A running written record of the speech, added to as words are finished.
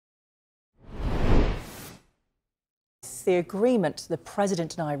It's the agreement the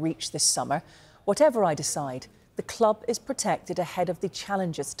President and I reached this summer. Whatever I decide, the club is protected ahead of the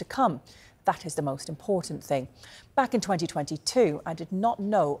challenges to come. That is the most important thing. Back in 2022, I did not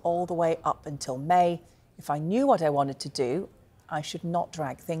know all the way up until May. If I knew what I wanted to do, I should not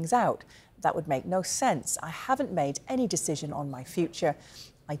drag things out. That would make no sense. I haven't made any decision on my future.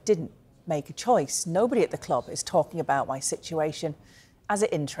 I didn't make a choice. Nobody at the club is talking about my situation, as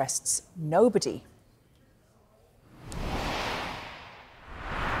it interests nobody.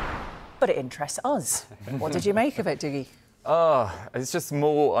 But it interests us. What did you make of it, Dougie? Oh, it's just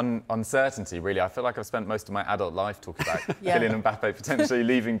more uncertainty, really. I feel like I've spent most of my adult life talking about Kylian Mbappe potentially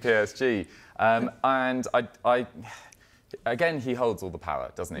leaving PSG. And again, he holds all the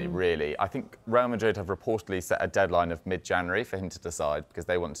power, doesn't he, really? I think Real Madrid have reportedly set a deadline of mid-January for him to decide, because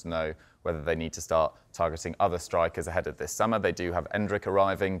they want to know whether they need to start targeting other strikers ahead of this summer. They do have Endrick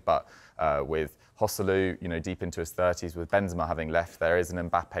arriving, but with Joselu, deep into his 30s, with Benzema having left, there is an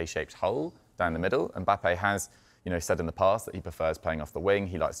Mbappe-shaped hole down the middle. Mbappe has said in the past that he prefers playing off the wing.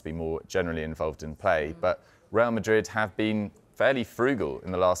 He likes to be more generally involved in play. But Real Madrid have been fairly frugal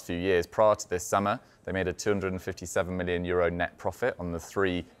in the last few years. Prior to this summer, they made a €257 million net profit on the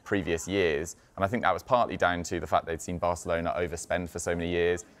 3 previous years. And I think that was partly down to the fact they'd seen Barcelona overspend for so many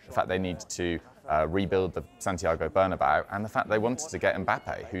years, the fact they needed to rebuild the Santiago Bernabeu, and the fact they wanted to get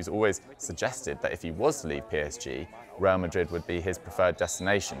Mbappe, who's always suggested that if he was to leave PSG, Real Madrid would be his preferred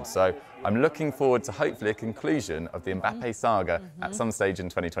destination. So I'm looking forward to hopefully a conclusion of the Mbappe saga at some stage in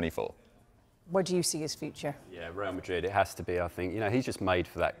 2024. Where do you see his future? Yeah, Real Madrid, it has to be, I think. He's just made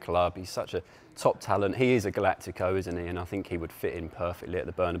for that club. He's such a top talent. He is a Galactico, isn't he? And I think he would fit in perfectly at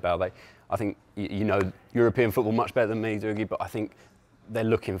the Bernabeu. I think, you know European football much better than me, Dougie, but I think they're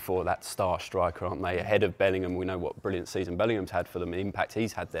looking for that star striker, aren't they? Ahead of Bellingham, we know what brilliant season Bellingham's had for them, the impact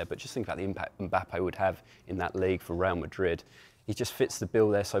he's had there, but just think about the impact Mbappe would have in that league for Real Madrid. He just fits the bill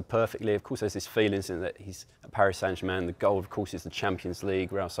there so perfectly. Of course, there's this feeling that he's at Paris Saint-Germain. The goal, of course, is the Champions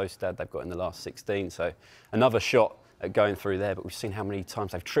League. Real Sociedad, they've got in the last 16. So another shot at going through there. But we've seen how many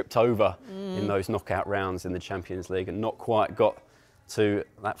times they've tripped over in those knockout rounds in the Champions League and not quite got to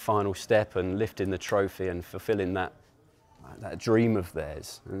that final step and lifting the trophy and fulfilling that dream of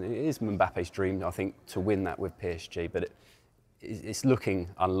theirs. And it is Mbappe's dream, I think, to win that with PSG. But it's looking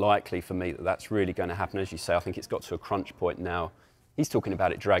unlikely for me that that's really going to happen. As you say, I think it's got to a crunch point now. He's talking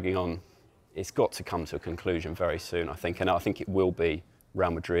about it dragging on. It's got to come to a conclusion very soon, I think. And I think it will be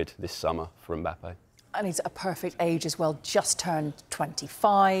Real Madrid this summer for Mbappe. And he's at a perfect age as well, just turned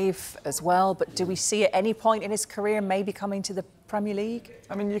 25 as well. But do we see at any point in his career maybe coming to the Premier League?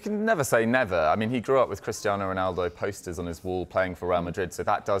 I mean, you can never say never. I mean, he grew up with Cristiano Ronaldo posters on his wall playing for Real Madrid, so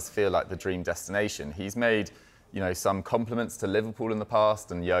that does feel like the dream destination. He's made some compliments to Liverpool in the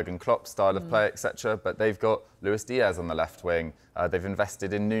past and Jurgen Klopp's style of play, etc. But they've got Luis Diaz on the left wing. They've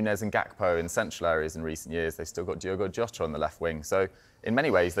invested in Nunez and Gakpo in central areas in recent years. They've still got Diogo Jota on the left wing. So in many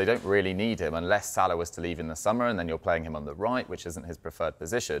ways, they don't really need him unless Salah was to leave in the summer and then you're playing him on the right, which isn't his preferred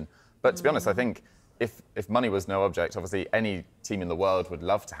position. But to be honest, I think if money was no object, obviously any team in the world would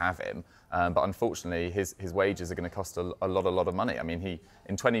love to have him. But unfortunately, his wages are going to cost a lot of money. I mean,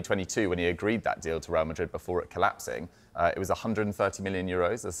 in 2022, when he agreed that deal to Real Madrid before it collapsing, it was €130 million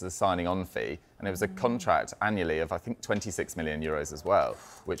as a signing-on fee, and it was a contract annually of, I think, €26 million as well,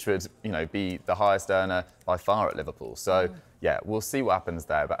 which would, be the highest earner by far at Liverpool. So, yeah, we'll see what happens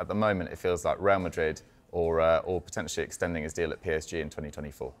there. But at the moment, it feels like Real Madrid or potentially extending his deal at PSG in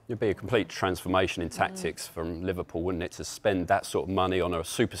 2024. It'd be a complete transformation in tactics from Liverpool, wouldn't it, to spend that sort of money on a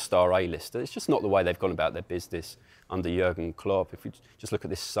superstar A-lister. It's just not the way they've gone about their business under Jurgen Klopp. If we just look at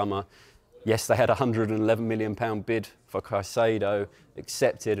this summer, yes, they had a £111 million bid for Caicedo,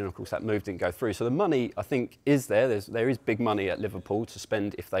 accepted, and of course that move didn't go through. So the money, I think, is there. There is big money at Liverpool to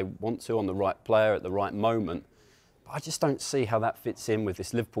spend if they want to on the right player at the right moment. I just don't see how that fits in with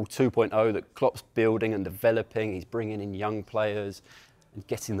this Liverpool 2.0 that Klopp's building and developing. He's bringing in young players and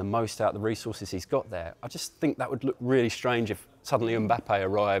getting the most out of the resources he's got there. I just think that would look really strange if suddenly Mbappe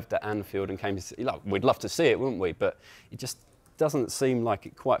arrived at Anfield and came to see. We'd love to see it, wouldn't we? But it just doesn't seem like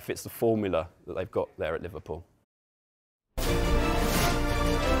it quite fits the formula that they've got there at Liverpool.